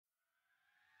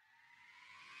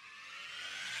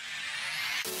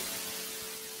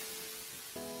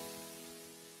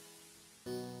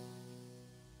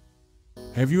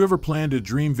Have you ever planned a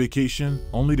dream vacation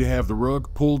only to have the rug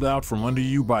pulled out from under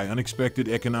you by unexpected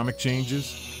economic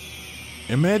changes?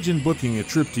 Imagine booking a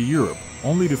trip to Europe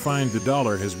only to find the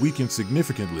dollar has weakened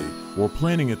significantly, or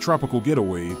planning a tropical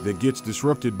getaway that gets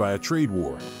disrupted by a trade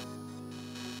war.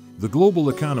 The global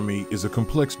economy is a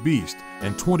complex beast,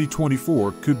 and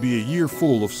 2024 could be a year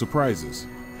full of surprises.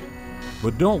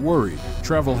 But don't worry,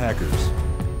 travel hackers.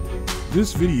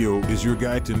 This video is your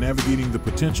guide to navigating the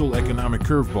potential economic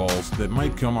curveballs that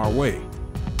might come our way.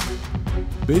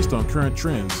 Based on current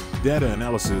trends, data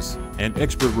analysis, and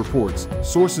expert reports,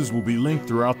 sources will be linked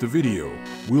throughout the video.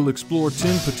 We'll explore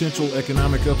 10 potential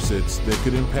economic upsets that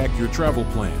could impact your travel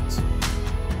plans.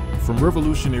 From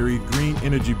revolutionary green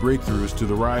energy breakthroughs to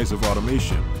the rise of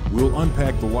automation, we'll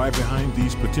unpack the why behind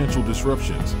these potential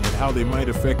disruptions and how they might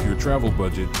affect your travel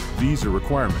budget, visa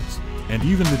requirements, and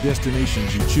even the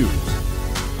destinations you choose.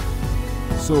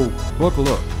 So, buckle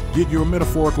up, get your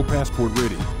metaphorical passport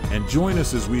ready, and join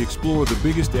us as we explore the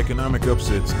biggest economic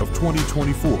upsets of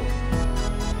 2024.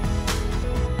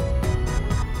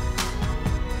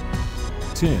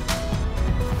 10.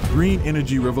 Green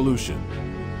energy revolution.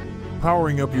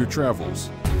 Powering up your travels.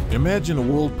 Imagine a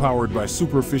world powered by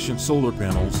super-efficient solar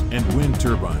panels and wind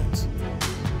turbines.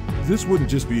 This wouldn't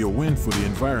just be a win for the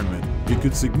environment, it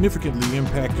could significantly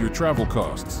impact your travel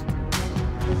costs.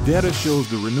 Data shows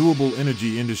the renewable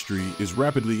energy industry is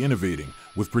rapidly innovating,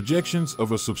 with projections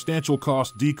of a substantial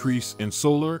cost decrease in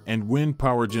solar and wind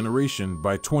power generation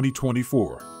by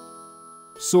 2024.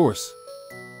 Source: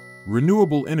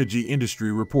 Renewable Energy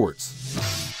Industry Reports.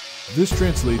 This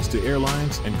translates to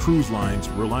airlines and cruise lines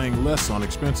relying less on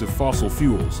expensive fossil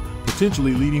fuels,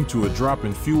 potentially leading to a drop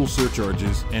in fuel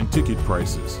surcharges and ticket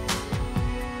prices.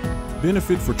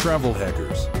 Benefit for travel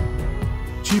hackers.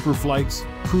 Cheaper flights,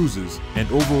 cruises,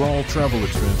 and overall travel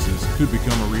expenses could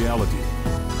become a reality.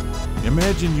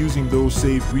 Imagine using those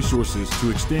saved resources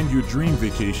to extend your dream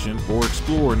vacation or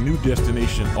explore a new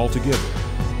destination altogether.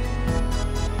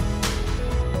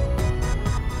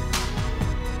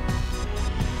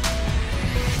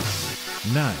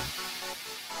 9.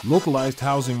 Localized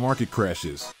housing market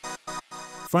crashes.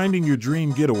 Finding your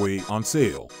dream getaway on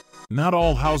sale. Not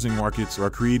all housing markets are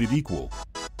created equal.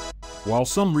 While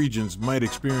some regions might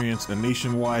experience a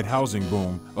nationwide housing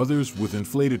boom, others with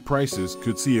inflated prices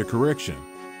could see a correction.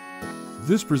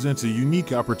 This presents a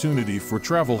unique opportunity for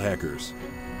travel hackers.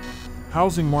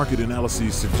 Housing market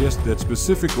analyses suggest that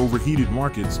specific overheated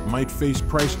markets might face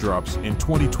price drops in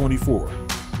 2024.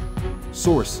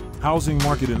 Source: Housing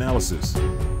Market Analysis.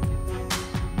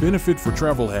 Benefit for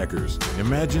travel hackers.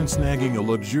 Imagine snagging a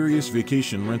luxurious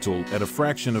vacation rental at a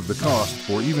fraction of the cost,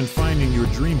 or even finding your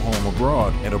dream home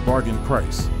abroad at a bargain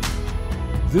price.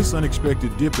 This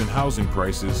unexpected dip in housing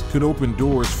prices could open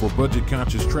doors for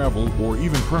budget-conscious travel or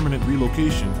even permanent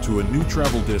relocation to a new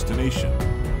travel destination.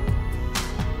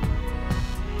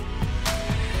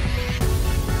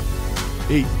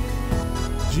 8.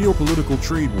 Geopolitical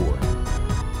trade war.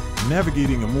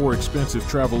 Navigating a more expensive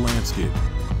travel landscape.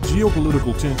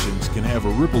 Geopolitical tensions can have a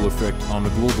ripple effect on the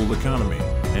global economy,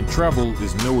 and travel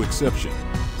is no exception.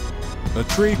 A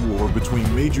trade war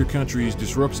between major countries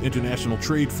disrupts international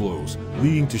trade flows,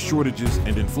 leading to shortages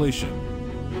and inflation.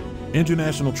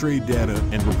 International trade data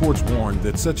and reports warn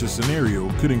that such a scenario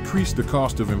could increase the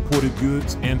cost of imported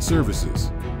goods and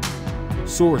services.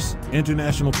 Source: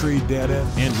 International trade data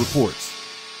and reports.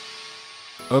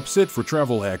 Upset for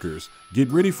travel hackers. Get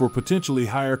ready for potentially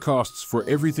higher costs for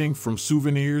everything from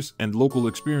souvenirs and local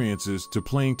experiences to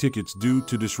plane tickets due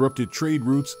to disrupted trade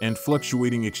routes and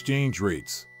fluctuating exchange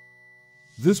rates.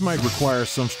 This might require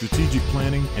some strategic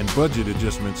planning and budget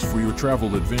adjustments for your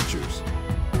travel adventures.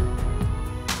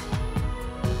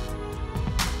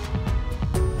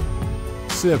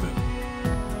 7.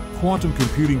 Quantum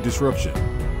computing disruption.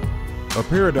 A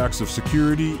paradox of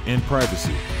security and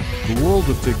privacy. The world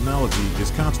of technology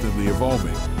is constantly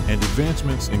evolving, and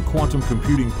advancements in quantum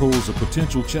computing pose a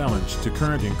potential challenge to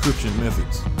current encryption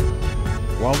methods.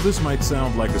 While this might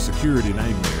sound like a security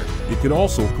nightmare, it could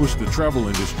also push the travel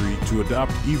industry to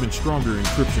adopt even stronger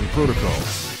encryption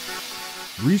protocols.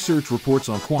 Research reports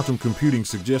on quantum computing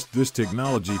suggest this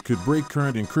technology could break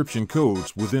current encryption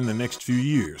codes within the next few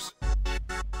years.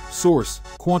 Source: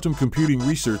 Quantum Computing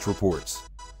Research Reports.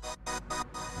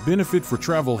 Benefit for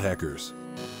travel hackers.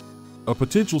 A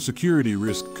potential security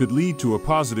risk could lead to a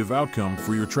positive outcome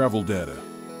for your travel data.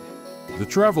 The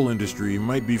travel industry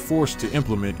might be forced to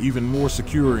implement even more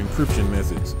secure encryption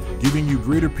methods, giving you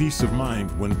greater peace of mind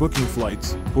when booking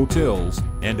flights, hotels,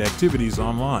 and activities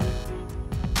online.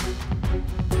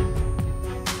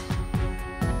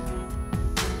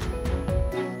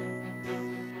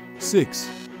 6.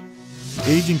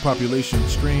 Aging population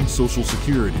strains Social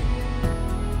Security.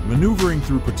 Maneuvering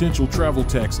through potential travel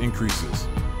tax increases.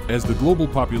 As the global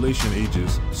population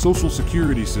ages, Social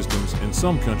Security systems in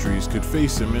some countries could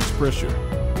face immense pressure.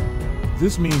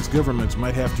 This means governments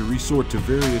might have to resort to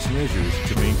various measures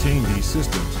to maintain these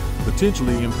systems,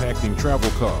 potentially impacting travel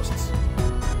costs.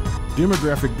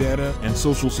 Demographic data and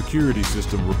Social Security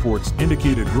system reports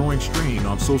indicate a growing strain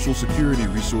on Social Security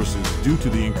resources due to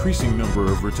the increasing number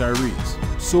of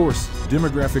retirees. Source: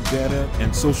 Demographic data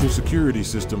and Social Security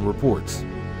system reports.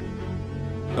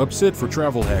 Upset for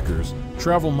travel hackers.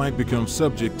 Travel might become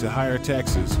subject to higher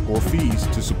taxes or fees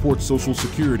to support Social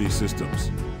Security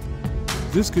systems.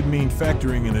 This could mean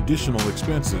factoring in additional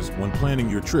expenses when planning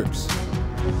your trips.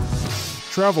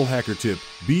 Travel hacker tip: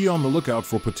 be on the lookout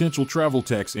for potential travel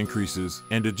tax increases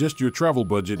and adjust your travel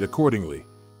budget accordingly.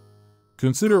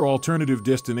 Consider alternative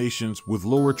destinations with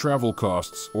lower travel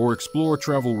costs or explore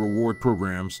travel reward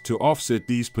programs to offset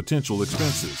these potential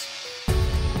expenses.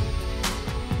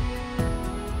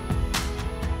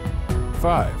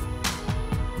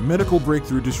 5. Medical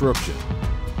breakthrough disruption.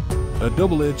 A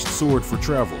double-edged sword for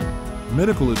travel.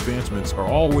 Medical advancements are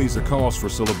always a cause for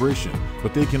celebration,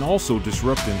 but they can also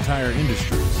disrupt entire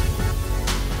industries.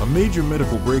 A major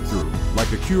medical breakthrough, like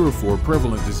a cure for a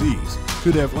prevalent disease,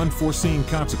 could have unforeseen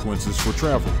consequences for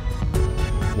travel.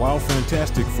 While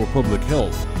fantastic for public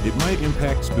health, it might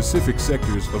impact specific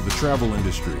sectors of the travel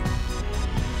industry.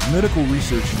 Medical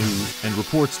research news and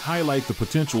reports highlight the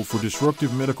potential for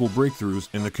disruptive medical breakthroughs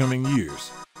in the coming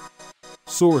years.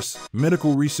 Source: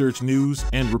 Medical research news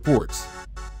and reports.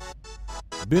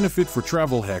 Benefit for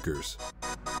travel hackers.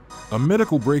 A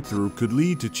medical breakthrough could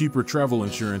lead to cheaper travel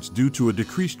insurance due to a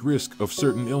decreased risk of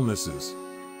certain illnesses.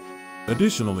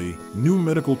 Additionally, new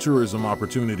medical tourism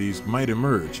opportunities might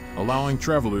emerge, allowing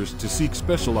travelers to seek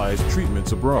specialized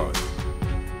treatments abroad.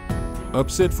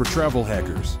 Upset for travel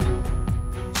hackers.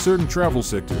 Certain travel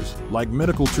sectors, like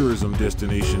medical tourism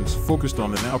destinations focused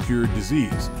on the now-cured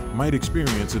disease, might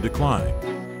experience a decline.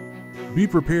 Be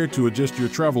prepared to adjust your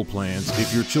travel plans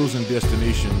if your chosen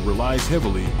destination relies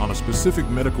heavily on a specific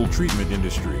medical treatment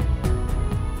industry.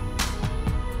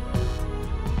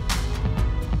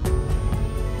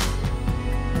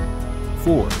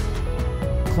 Four.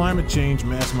 Climate change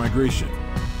mass migration.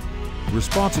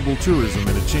 Responsible tourism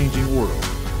in a changing world.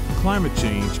 Climate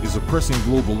change is a pressing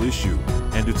global issue,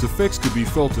 and its effects could be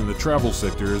felt in the travel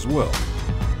sector as well.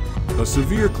 A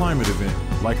severe climate event,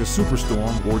 like a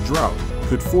superstorm or drought,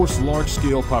 could force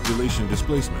large-scale population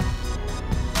displacement.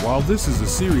 While this is a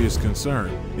serious concern,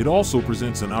 it also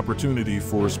presents an opportunity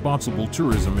for responsible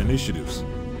tourism initiatives.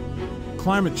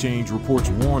 Climate change reports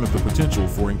warn of the potential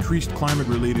for increased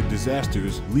climate-related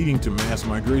disasters leading to mass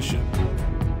migration.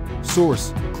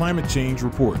 Source: Climate change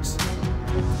reports.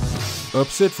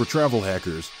 Upset for travel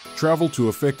hackers. Travel to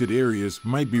affected areas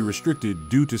might be restricted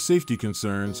due to safety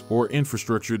concerns or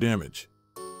infrastructure damage.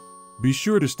 Be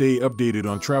sure to stay updated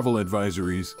on travel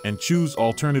advisories and choose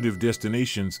alternative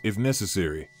destinations if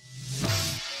necessary.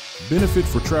 Benefit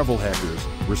for travel hackers.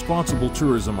 Responsible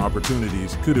tourism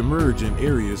opportunities could emerge in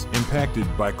areas impacted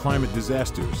by climate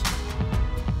disasters.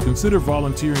 Consider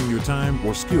volunteering your time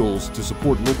or skills to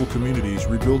support local communities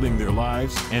rebuilding their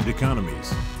lives and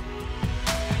economies.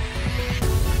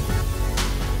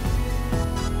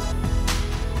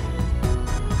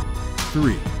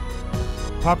 3.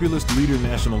 Populist leader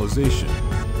nationalization.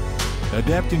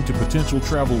 Adapting to potential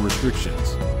travel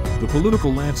restrictions. The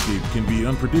political landscape can be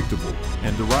unpredictable,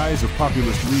 and the rise of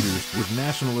populist leaders with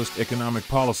nationalist economic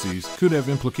policies could have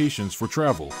implications for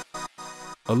travel.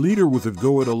 A leader with a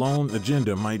go-it-alone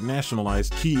agenda might nationalize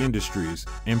key industries,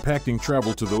 impacting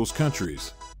travel to those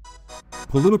countries.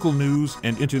 Political news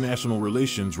and international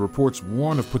relations reports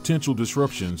warn of potential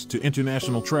disruptions to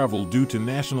international travel due to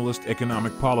nationalist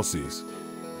economic policies.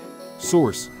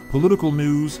 Source: Political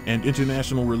news and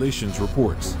international relations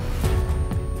reports.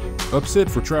 Upset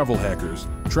for travel hackers.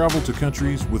 Travel to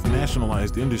countries with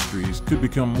nationalized industries could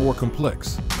become more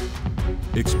complex.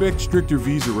 Expect stricter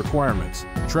visa requirements,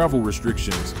 travel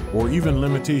restrictions, or even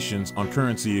limitations on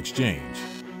currency exchange.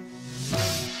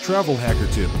 Travel hacker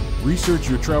tip: research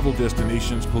your travel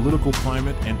destination's political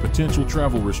climate and potential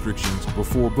travel restrictions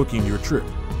before booking your trip.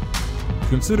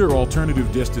 Consider alternative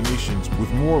destinations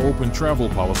with more open travel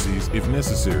policies if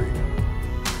necessary.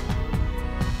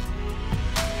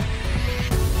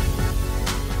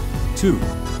 2.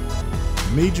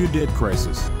 Major debt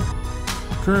crisis.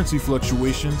 Currency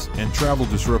fluctuations and travel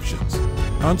disruptions.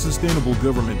 Unsustainable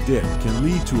government debt can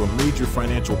lead to a major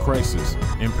financial crisis,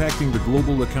 impacting the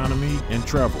global economy and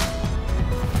travel.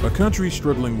 A country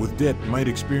struggling with debt might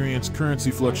experience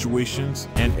currency fluctuations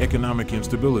and economic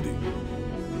instability.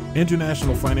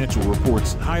 International financial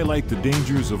reports highlight the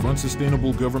dangers of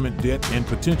unsustainable government debt and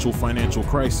potential financial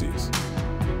crises.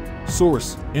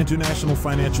 Source: International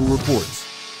Financial Reports.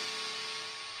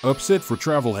 Upset for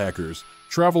travel hackers.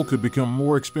 Travel could become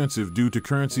more expensive due to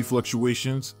currency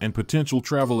fluctuations and potential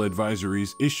travel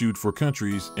advisories issued for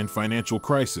countries in financial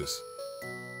crisis.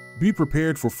 Be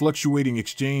prepared for fluctuating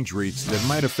exchange rates that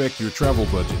might affect your travel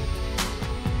budget.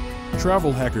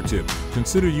 Travel hacker tip: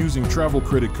 consider using travel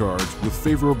credit cards with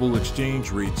favorable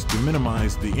exchange rates to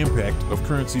minimize the impact of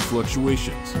currency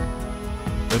fluctuations.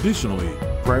 Additionally,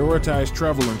 prioritize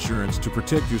travel insurance to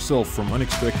protect yourself from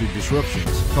unexpected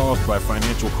disruptions caused by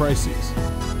financial crises.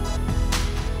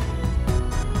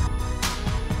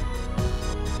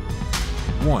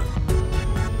 One,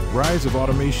 rise of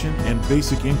automation and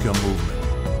basic income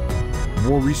movement.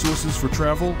 More resources for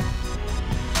travel?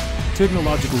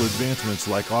 Technological advancements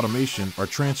like automation are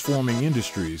transforming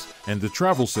industries, and the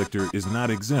travel sector is not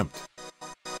exempt.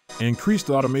 Increased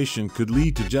automation could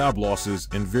lead to job losses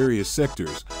in various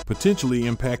sectors, potentially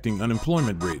impacting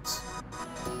unemployment rates.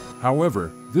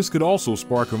 However, this could also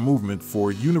spark a movement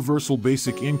for Universal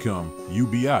Basic Income,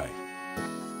 UBI.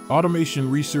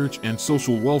 Automation Research and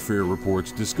Social Welfare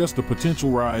reports discuss the potential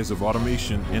rise of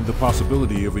automation and the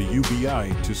possibility of a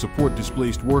UBI to support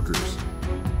displaced workers.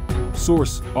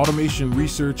 Source: Automation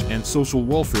Research and Social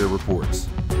Welfare reports.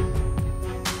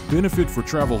 Benefit for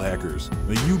travel hackers: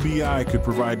 the UBI could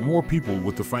provide more people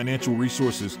with the financial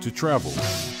resources to travel.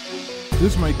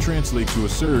 This might translate to a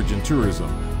surge in tourism,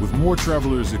 with more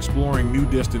travelers exploring new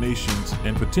destinations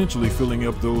and potentially filling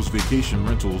up those vacation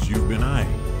rentals you've been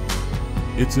eyeing.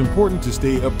 It's important to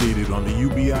stay updated on the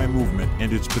UBI movement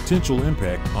and its potential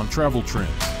impact on travel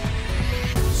trends.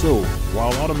 So,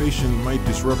 while automation might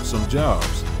disrupt some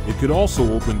jobs, it could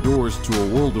also open doors to a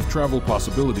world of travel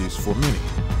possibilities for many.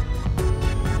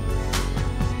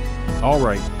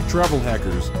 Alright, travel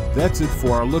hackers, that's it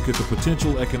for our look at the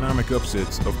potential economic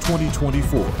upsets of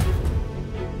 2024.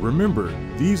 Remember,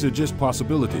 these are just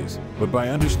possibilities, but by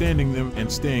understanding them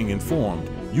and staying informed,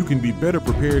 you can be better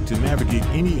prepared to navigate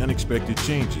any unexpected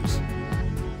changes.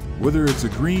 Whether it's a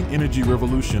green energy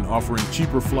revolution offering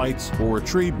cheaper flights or a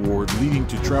trade war leading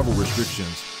to travel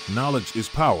restrictions, knowledge is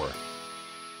power.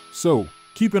 So,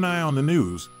 keep an eye on the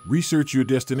news, research your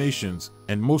destinations,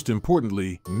 and most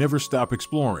importantly, never stop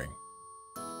exploring.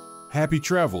 Happy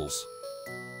travels!